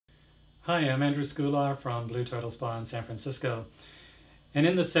Hi, I'm Andrew Skular from Blue Turtle Spa in San Francisco. And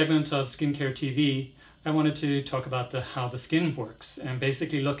in this segment of Skincare TV, I wanted to talk about how the skin works and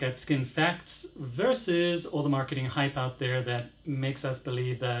basically look at skin facts versus all the marketing hype out there that makes us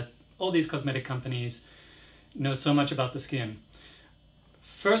believe that all these cosmetic companies know so much about the skin.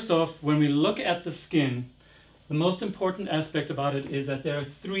 First off, when we look at the skin, the most important aspect about it is that there are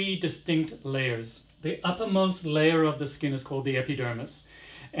three distinct layers. The uppermost layer of the skin is called the epidermis.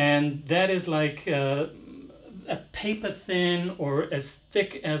 And that is like a paper thin or as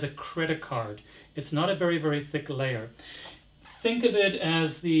thick as a credit card. It's not a very, very thick layer. Think of it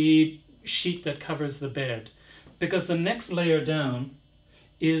as the sheet that covers the bed, because the next layer down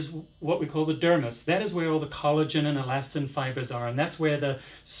is what we call the dermis. That is where all the collagen and elastin fibers are, and that's where the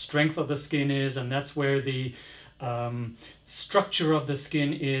strength of the skin is, and that's where the structure of the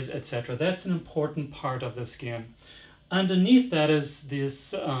skin is, etc. That's an important part of the skin. Underneath that is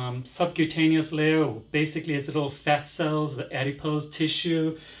this subcutaneous layer. Basically, it's little fat cells, the adipose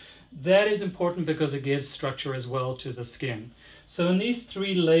tissue. That is important because it gives structure as well to the skin. So in these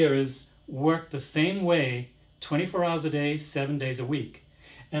three layers work the same way 24 hours a day, 7 days a week.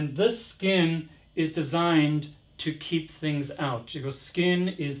 And this skin is designed to keep things out. Your skin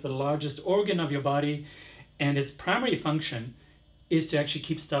is the largest organ of your body, and its primary function is to actually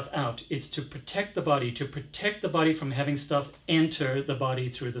keep stuff out. It's to protect the body from having stuff enter the body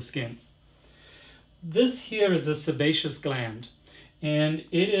through the skin. This here is a sebaceous gland, and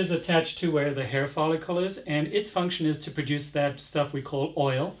it is attached to where the hair follicle is, and its function is to produce that stuff we call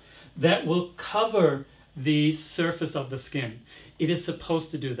oil that will cover the surface of the skin. It is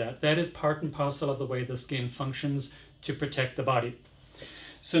supposed to do that. That is part and parcel of the way the skin functions to protect the body.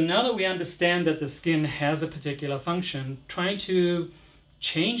 So now that we understand that the skin has a particular function, trying to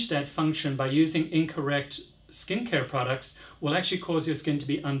change that function by using incorrect skincare products will actually cause your skin to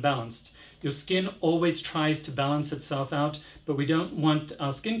be unbalanced. Your skin always tries to balance itself out, but we don't want our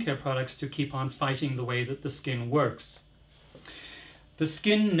skincare products to keep on fighting the way that the skin works. The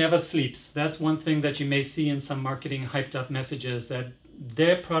skin never sleeps. That's one thing that you may see in some marketing hyped up messages, that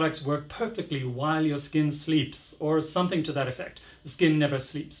their products work perfectly while your skin sleeps, or something to that effect. The skin never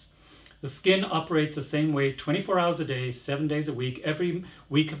sleeps. The skin operates the same way 24 hours a day, 7 days a week, every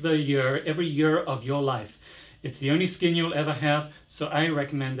week of the year, every year of your life. It's the only skin you'll ever have, so I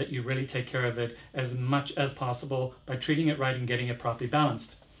recommend that you really take care of it as much as possible by treating it right and getting it properly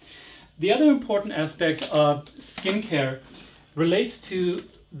balanced. The other important aspect of skincare relates to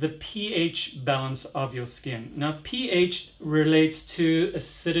the pH balance of your skin. Now, pH relates to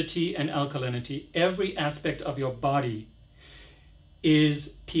acidity and alkalinity. Every aspect of your body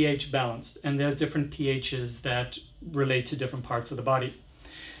is pH balanced, and there's different pHs that relate to different parts of the body.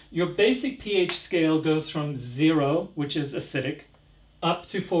 Your basic pH scale goes from 0, which is acidic, up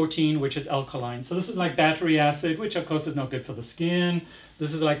to 14, which is alkaline. So this is like battery acid, which of course is not good for the skin.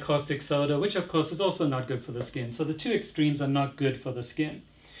 This is like caustic soda, which of course is also not good for the skin. So the two extremes are not good for the skin.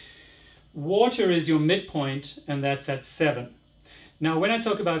 Water is your midpoint, and that's at 7. Now, when I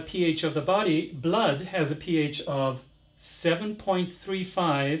talk about pH of the body, blood has a pH of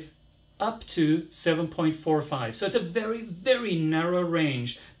 7.35 up to 7.45. So it's a very, very narrow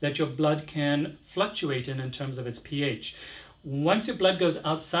range that your blood can fluctuate in terms of its pH. Once your blood goes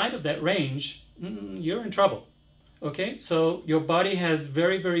outside of that range, you're in trouble. Okay, so your body has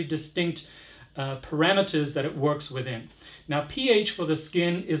very, very distinct parameters that it works within. Now, pH for the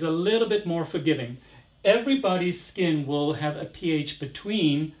skin is a little bit more forgiving. Everybody's skin will have a pH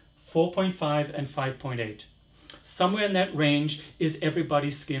between 4.5 and 5.8. Somewhere in that range is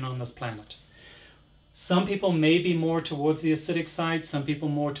everybody's skin on this planet. Some people may be more towards the acidic side, some people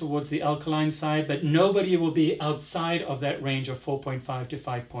more towards the alkaline side, but nobody will be outside of that range of 4.5 to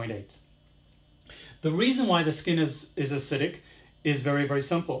 5.8. The reason why the skin is acidic is very, very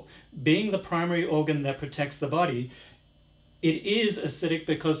simple. Being the primary organ that protects the body, it is acidic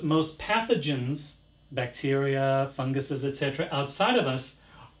because most pathogens, bacteria, funguses, etc., outside of us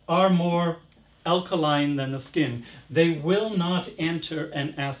are more alkaline than the skin. They will not enter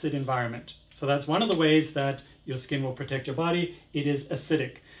an acid environment. So that's one of the ways that your skin will protect your body. It is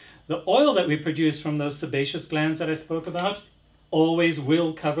acidic. The oil that we produce from those sebaceous glands that I spoke about always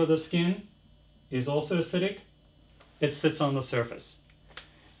will cover the skin, is also acidic. It sits on the surface.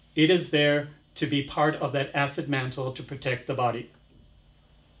 It is there to be part of that acid mantle to protect the body.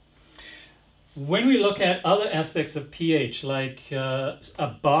 When we look at other aspects of pH, like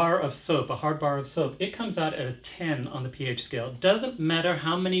a bar of soap, a hard bar of soap, it comes out at a 10 on the pH scale. It doesn't matter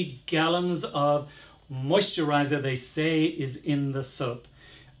how many gallons of moisturizer they say is in the soap.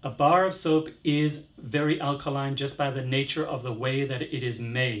 A bar of soap is very alkaline just by the nature of the way that it is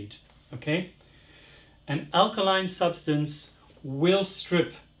made. okay? An alkaline substance will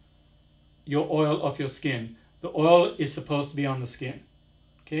strip your oil off your skin. The oil is supposed to be on the skin,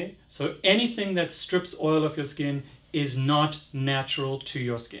 okay? So anything that strips oil off your skin is not natural to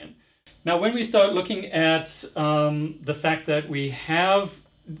your skin. Now, when we start looking at the fact that we have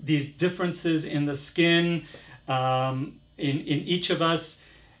these differences in the skin in each of us,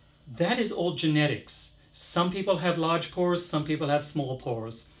 that is all genetics. Some people have large pores, some people have small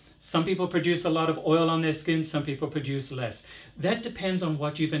pores. Some people produce a lot of oil on their skin, some people produce less. That depends on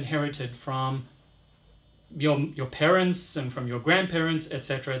what you've inherited from your parents and from your grandparents,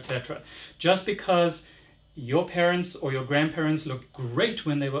 etc., etc. Just because your parents or your grandparents looked great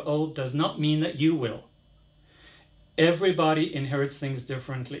when they were old does not mean that you will. Everybody inherits things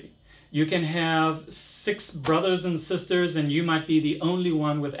differently. You can have 6 brothers and sisters and you might be the only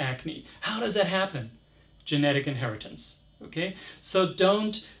one with acne. How does that happen? Genetic inheritance, okay? So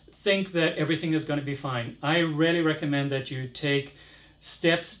don't think that everything is going to be fine. I really recommend that you take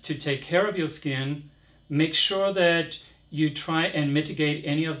steps to take care of your skin. Make sure that you try and mitigate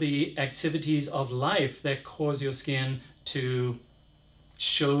any of the activities of life that cause your skin to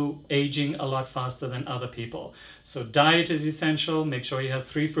show aging a lot faster than other people. So diet is essential. Make sure you have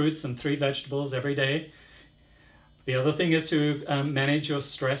 3 fruits and 3 vegetables every day. The other thing is to manage your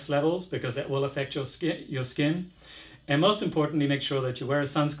stress levels, because that will affect your skin. And most importantly, make sure that you wear a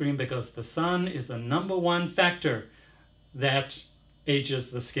sunscreen, because the sun is the #1 factor that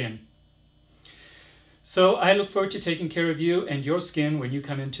ages the skin. So I look forward to taking care of you and your skin when you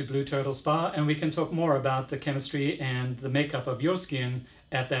come into Blue Turtle Spa, and we can talk more about the chemistry and the makeup of your skin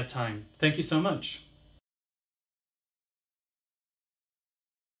at that time. Thank you so much.